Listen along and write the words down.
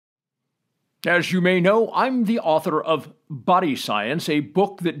As you may know, I'm the author of Body Science, a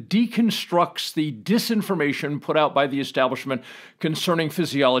book that deconstructs the disinformation put out by the establishment concerning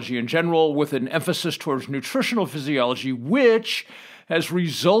physiology in general, with an emphasis towards nutritional physiology, which has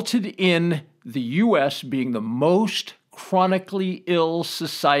resulted in the U.S. being the most chronically ill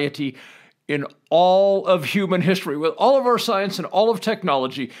society in all of human history. With all of our science and all of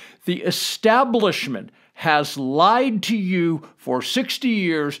technology, the establishment has lied to you for 60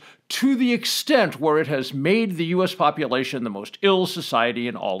 years to the extent where it has made the U.S. population the most ill society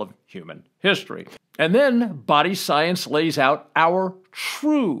in all of human history. And then Body Science lays out our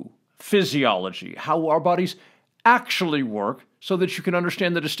true physiology, how our bodies actually work, so that you can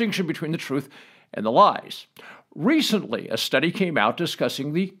understand the distinction between the truth and the lies. Recently, a study came out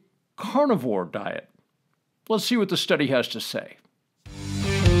discussing the carnivore diet. Let's see what the study has to say.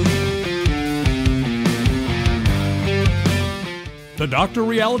 The Dr.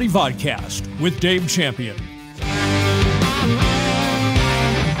 Reality Vodcast with Dave Champion.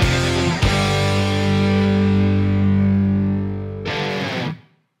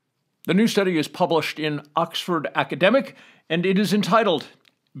 The new study is published in Oxford Academic, and it is entitled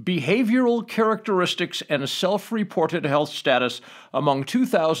Behavioral Characteristics and Self-Reported Health Status Among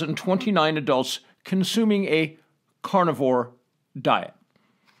 2,029 Adults Consuming a Carnivore Diet.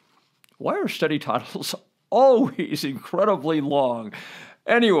 Why are study titles always incredibly long?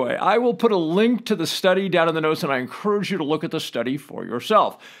 Anyway, I will put a link to the study down in the notes, and I encourage you to look at the study for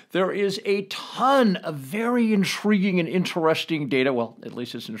yourself. There is a ton of very intriguing and interesting data. Well, at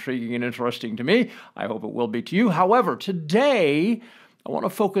least it's intriguing and interesting to me. I hope it will be to you. However, today I want to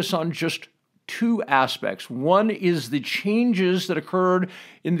focus on just two aspects. One is the changes that occurred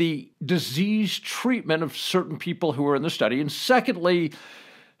in the disease treatment of certain people who were in the study. And secondly,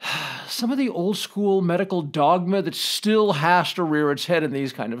 some of the old school medical dogma that still has to rear its head in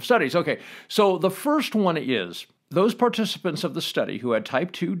these kind of studies. Okay, so the first one is those participants of the study who had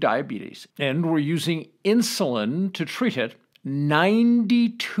type 2 diabetes and were using insulin to treat it,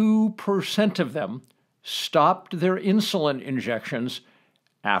 92% of them stopped their insulin injections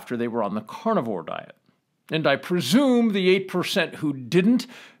after they were on the carnivore diet. And I presume the 8% who didn't,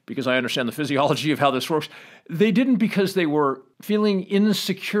 because I understand the physiology of how this works, they didn't because they were feeling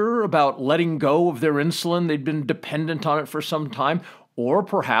insecure about letting go of their insulin. They'd been dependent on it for some time. Or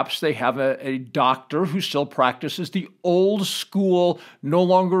perhaps they have a doctor who still practices the old school, no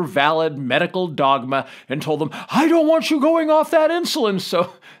longer valid medical dogma and told them, I don't want you going off that insulin.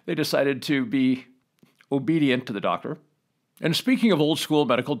 So they decided to be obedient to the doctor. And speaking of old school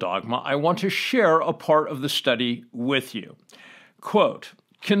medical dogma, I want to share a part of the study with you. Quote,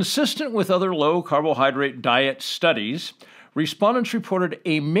 consistent with other low-carbohydrate diet studies, respondents reported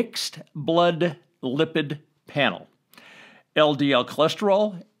a mixed blood lipid panel. LDL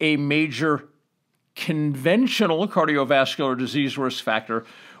cholesterol, a major conventional cardiovascular disease risk factor,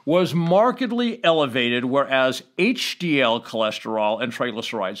 was markedly elevated, whereas HDL cholesterol and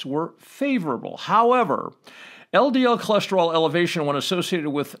triglycerides were favorable. However, LDL cholesterol elevation when associated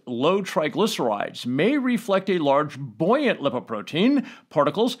with low triglycerides may reflect a large buoyant lipoprotein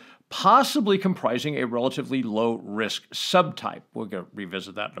particles, possibly comprising a relatively low-risk subtype. We're going to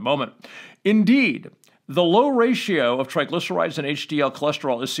revisit that in a moment. Indeed, the low ratio of triglycerides and HDL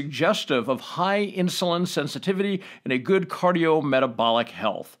cholesterol is suggestive of high insulin sensitivity and a good cardiometabolic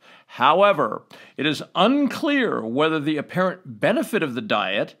health. However, it is unclear whether the apparent benefit of the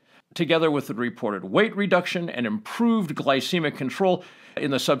diet, together with the reported weight reduction and improved glycemic control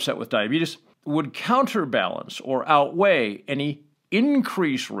in the subset with diabetes, would counterbalance or outweigh any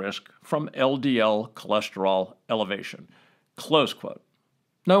increased risk from LDL cholesterol elevation. Close quote.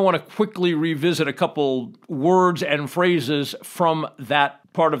 Now I want to quickly revisit a couple words and phrases from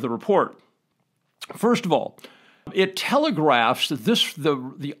that part of the report. First of all, it telegraphs that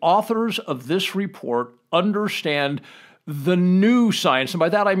the authors of this report understand the new science, and by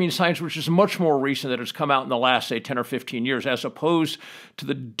that I mean science which is much more recent, that has come out in the last, say, 10 or 15 years, as opposed to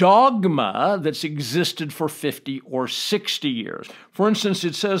the dogma that's existed for 50 or 60 years. For instance,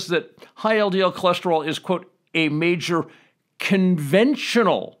 it says that high LDL cholesterol is, quote, a major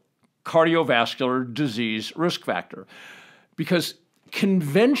conventional cardiovascular disease risk factor. Because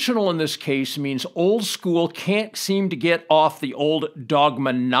conventional in this case means old school, can't seem to get off the old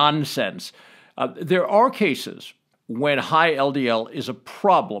dogma nonsense. There are cases when high LDL is a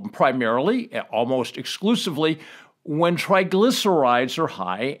problem, primarily, almost exclusively, when triglycerides are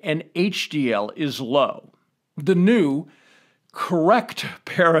high and HDL is low. The new, correct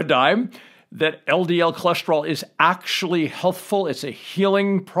paradigm that LDL cholesterol is actually healthful, it's a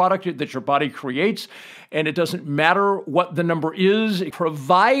healing product that your body creates, and it doesn't matter what the number is,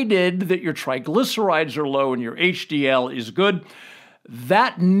 provided that your triglycerides are low and your HDL is good.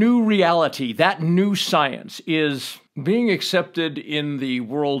 That new reality, that new science is being accepted in the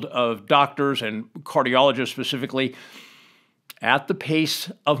world of doctors and cardiologists specifically at the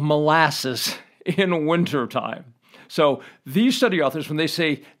pace of molasses in wintertime. So these study authors, when they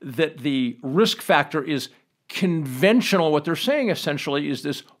say that the risk factor is conventional, what they're saying essentially is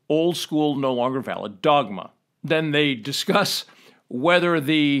this old school, no longer valid dogma. Then they discuss whether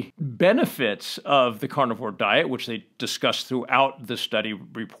the benefits of the carnivore diet, which they discuss throughout the study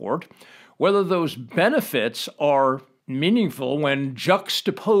report, whether those benefits are meaningful when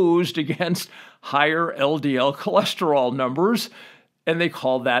juxtaposed against higher LDL cholesterol numbers, and they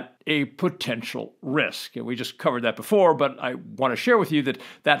call that a potential risk. And we just covered that before, but I want to share with you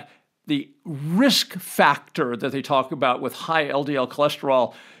that the risk factor that they talk about with high LDL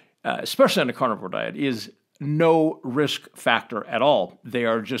cholesterol, especially on a carnivore diet, is no risk factor at all. They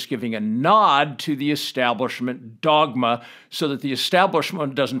are just giving a nod to the establishment dogma so that the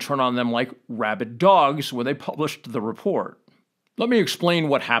establishment doesn't turn on them like rabid dogs when they published the report. Let me explain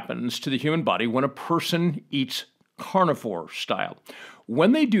what happens to the human body when a person eats carnivore style.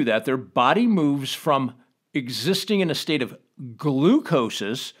 When they do that, their body moves from existing in a state of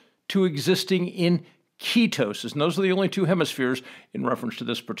glucosis to existing in ketosis. And those are the only two hemispheres in reference to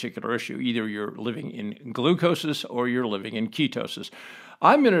this particular issue. Either you're living in glucosis or you're living in ketosis.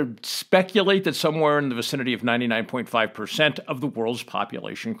 I'm going to speculate that somewhere in the vicinity of 99.5% of the world's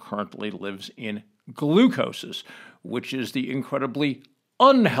population currently lives in glucosis, which is the incredibly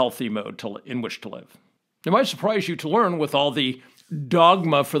unhealthy mode in which to live. It might surprise you to learn, with all the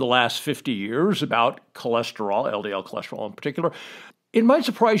dogma for the last 50 years about cholesterol, LDL cholesterol in particular, it might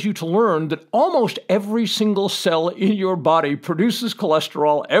surprise you to learn that almost every single cell in your body produces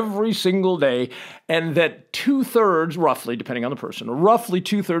cholesterol every single day, and that 2/3, roughly, depending on the person, roughly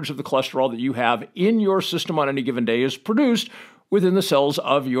 2/3 of the cholesterol that you have in your system on any given day is produced within the cells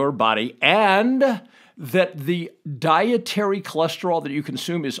of your body, and that the dietary cholesterol that you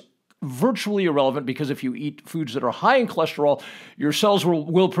consume is virtually irrelevant, because if you eat foods that are high in cholesterol, your cells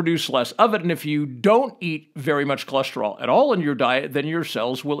will produce less of it. And if you don't eat very much cholesterol at all in your diet, then your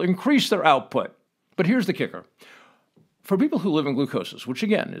cells will increase their output. But here's the kicker. For people who live in glucosis, which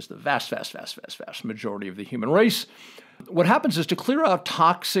again is the vast majority of the human race, what happens is, to clear out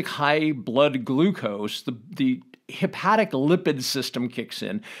toxic high blood glucose, the hepatic lipid system kicks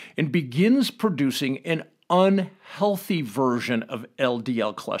in and begins producing an unhealthy version of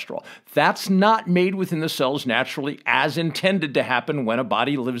LDL cholesterol. That's not made within the cells naturally, as intended to happen when a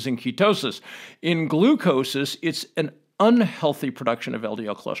body lives in ketosis. In glucosis, it's an unhealthy production of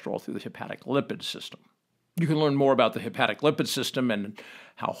LDL cholesterol through the hepatic lipid system. You can learn more about the hepatic lipid system and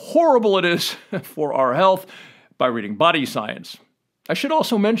how horrible it is for our health by reading Body Science. I should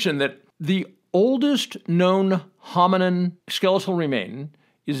also mention that the oldest known hominin skeletal remain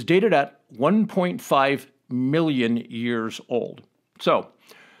is dated at 1.5 million years old. So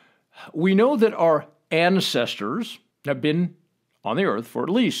we know that our ancestors have been on the earth for at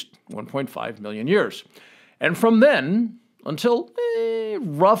least 1.5 million years. And from then until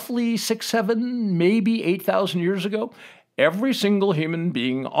roughly 6, 7, maybe 8,000 years ago, every single human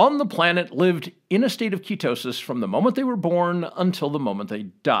being on the planet lived in a state of ketosis from the moment they were born until the moment they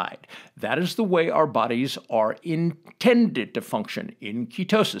died. That is the way our bodies are intended to function, in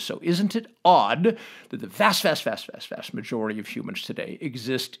ketosis. So isn't it odd that the vast majority of humans today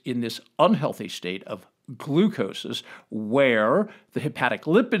exist in this unhealthy state of glucosis, where the hepatic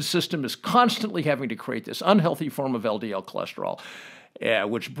lipid system is constantly having to create this unhealthy form of LDL cholesterol,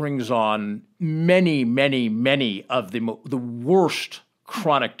 which brings on many of the worst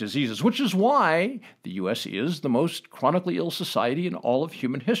chronic diseases, which is why the U.S. is the most chronically ill society in all of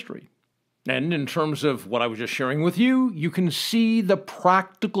human history. And in terms of what I was just sharing with you, you can see the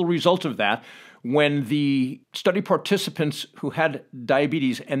practical result of that when the study participants who had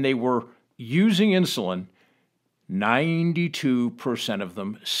diabetes and they were using insulin, 92% of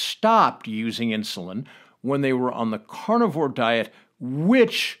them stopped using insulin when they were on the carnivore diet,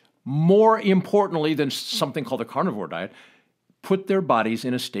 which, more importantly than something called the carnivore diet, put their bodies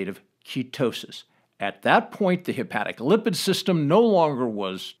in a state of ketosis. At that point, the hepatic lipid system no longer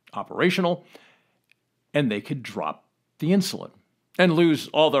was operational, and they could drop the insulin and lose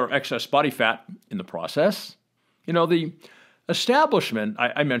all their excess body fat in the process. You know, the establishment,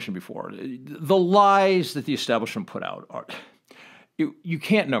 I mentioned before, the lies that the establishment put out are, you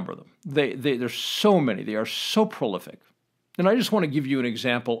can't number them. There's so many. They are so prolific. And I just want to give you an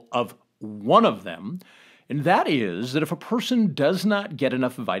example of one of them, And that is that if a person does not get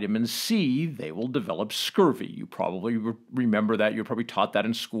enough vitamin C, they will develop scurvy. You probably remember that. You're probably taught that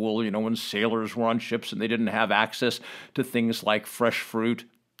in school, when sailors were on ships and they didn't have access to things like fresh fruit,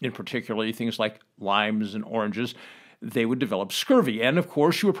 in particularly things like limes and oranges, they would develop scurvy. And of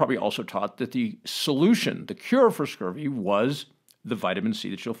course, you were probably also taught that the solution, the cure for scurvy, was the vitamin C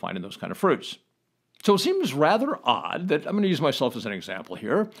that you'll find in those kind of fruits. So it seems rather odd that, I'm going to use myself as an example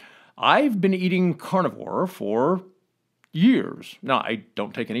here. I've been eating carnivore for years. Now, I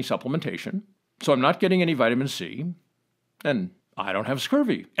don't take any supplementation, so I'm not getting any vitamin C, and I don't have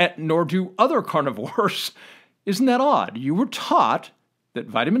scurvy, nor do other carnivores. Isn't that odd? You were taught that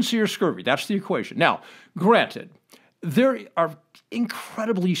vitamin C or scurvy, that's the equation. Now, granted, there are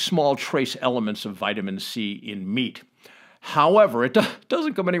incredibly small trace elements of vitamin C in meat. However, it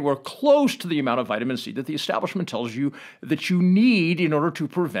doesn't come anywhere close to the amount of vitamin C that the establishment tells you that you need in order to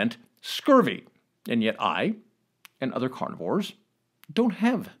prevent scurvy. And yet I and other carnivores don't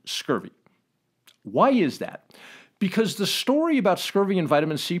have scurvy. Why is that? Because the story about scurvy and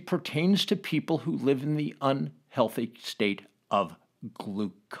vitamin C pertains to people who live in the unhealthy state of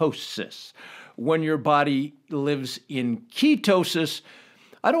glucosis. When your body lives in ketosis,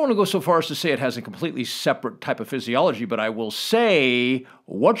 I don't want to go so far as to say it has a completely separate type of physiology, but I will say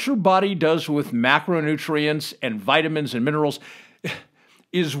what your body does with macronutrients and vitamins and minerals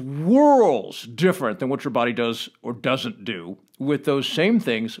is worlds different than what your body does or doesn't do with those same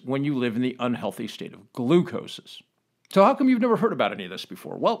things when you live in the unhealthy state of glucosis. So how come you've never heard about any of this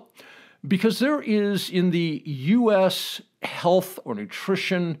before? Well, because there is in the U.S. health or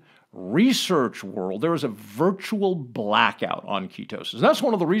nutrition research world, there is a virtual blackout on ketosis. And that's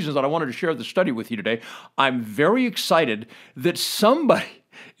one of the reasons that I wanted to share this study with you today. I'm very excited that somebody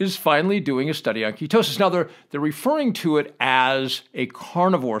is finally doing a study on ketosis. Now, they're referring to it as a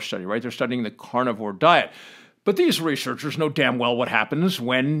carnivore study, right? They're studying the carnivore diet. But these researchers know damn well what happens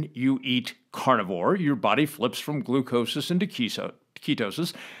when you eat carnivore. Your body flips from glucosis into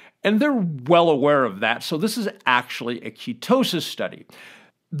ketosis, and they're well aware of that. So this is actually a ketosis study.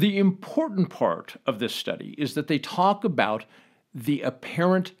 The important part of this study is that they talk about the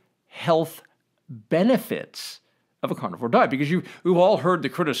apparent health benefits of a carnivore diet, because we've all heard the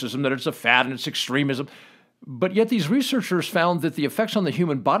criticism that it's a fad and it's extremism, but yet these researchers found that the effects on the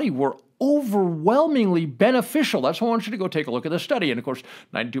human body were overwhelmingly beneficial. That's why I want you to go take a look at the study. And of course,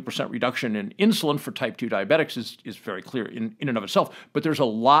 92% reduction in insulin for type 2 diabetics is very clear in and of itself, but there's a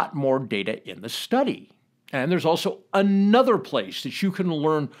lot more data in the study. And there's also another place that you can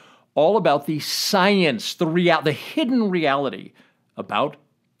learn all about the science, the hidden reality about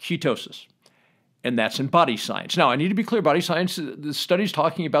ketosis. And that's in Body Science. Now, I need to be clear, Body Science, the study's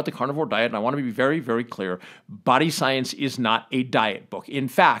talking about the carnivore diet, and I want to be very, very clear. Body Science is not a diet book. In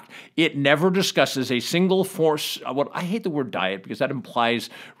fact, it never discusses a single I hate the word diet because that implies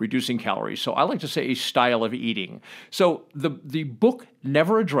reducing calories. So I like to say a style of eating. So the book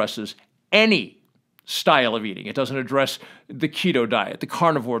never addresses any style of eating. It doesn't address the keto diet, the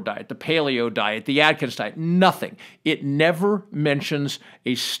carnivore diet, the paleo diet, the Atkins diet, nothing. It never mentions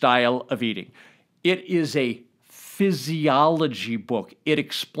a style of eating. It is a physiology book. It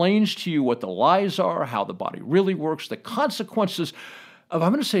explains to you what the lies are, how the body really works, the consequences of,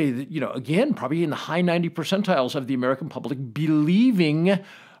 I'm going to say, that, again, probably in the high 90 percentiles of the American public believing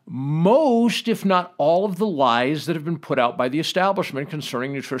most, if not all, of the lies that have been put out by the establishment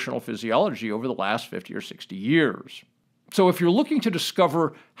concerning nutritional physiology over the last 50 or 60 years. So if you're looking to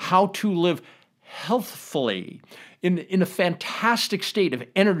discover how to live healthfully in a fantastic state of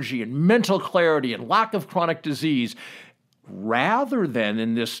energy and mental clarity and lack of chronic disease, rather than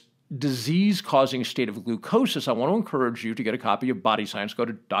in this disease-causing state of glucosis, I want to encourage you to get a copy of Body Science. Go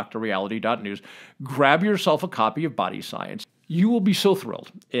to drreality.news. Grab yourself a copy of Body Science. You will be so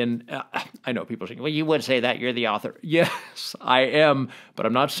thrilled. And I know people are saying, well, you would say that, you're the author. Yes, I am, but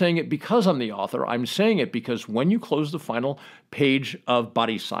I'm not saying it because I'm the author. I'm saying it because when you close the final page of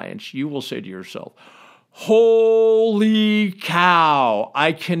Body Science, you will say to yourself, holy cow,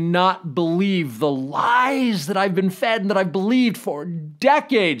 I cannot believe the lies that I've been fed and that I've believed for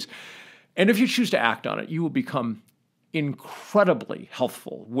decades. And if you choose to act on it, you will become incredibly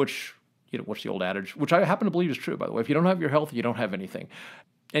healthful, which, what's the old adage, which I happen to believe is true, by the way. If you don't have your health, you don't have anything.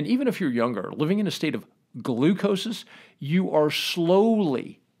 And even if you're younger, living in a state of glucosis, you are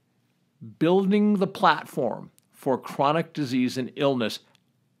slowly building the platform for chronic disease and illness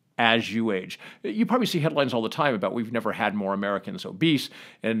as you age. You probably see headlines all the time about we've never had more Americans obese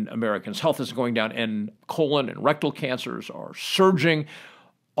and Americans' health is going down and colon and rectal cancers are surging.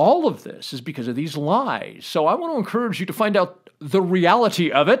 all of this is because of these lies. So I want to encourage you to find out the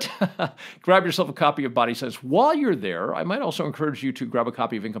reality of it. Grab yourself a copy of Body Science. While you're there, I might also encourage you to grab a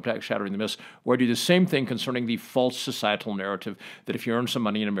copy of Income Tax Shattering the Myths, where I do the same thing concerning the false societal narrative that if you earn some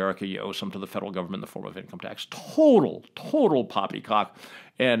money in America, you owe some to the federal government in the form of income tax. Total poppycock.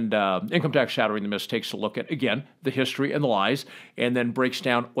 And Income Tax Shattering the Myths takes a look at, again, the history and the lies, and then breaks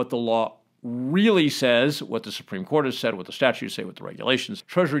down what the law really says, what the Supreme Court has said, what the statutes say, what the regulations,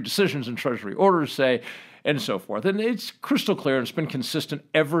 Treasury decisions and Treasury orders say, and so forth. And it's crystal clear, and it's been consistent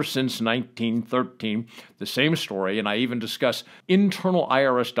ever since 1913, the same story. And I even discuss internal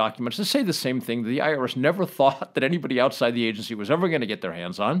IRS documents that say the same thing. The IRS never thought that anybody outside the agency was ever going to get their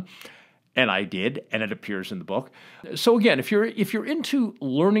hands on. And I did, and it appears in the book. So again, if you're into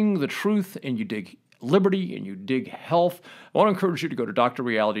learning the truth and you dig liberty and you dig health, I want to encourage you to go to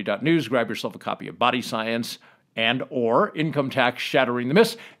drreality.news, grab yourself a copy of Body Science and or Income Tax Shattering the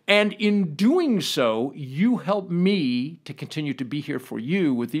Myths. And in doing so, you help me to continue to be here for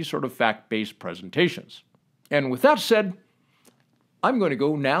you with these sort of fact-based presentations. And with that said, I'm going to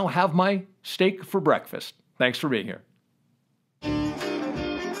go now have my steak for breakfast. Thanks for being here.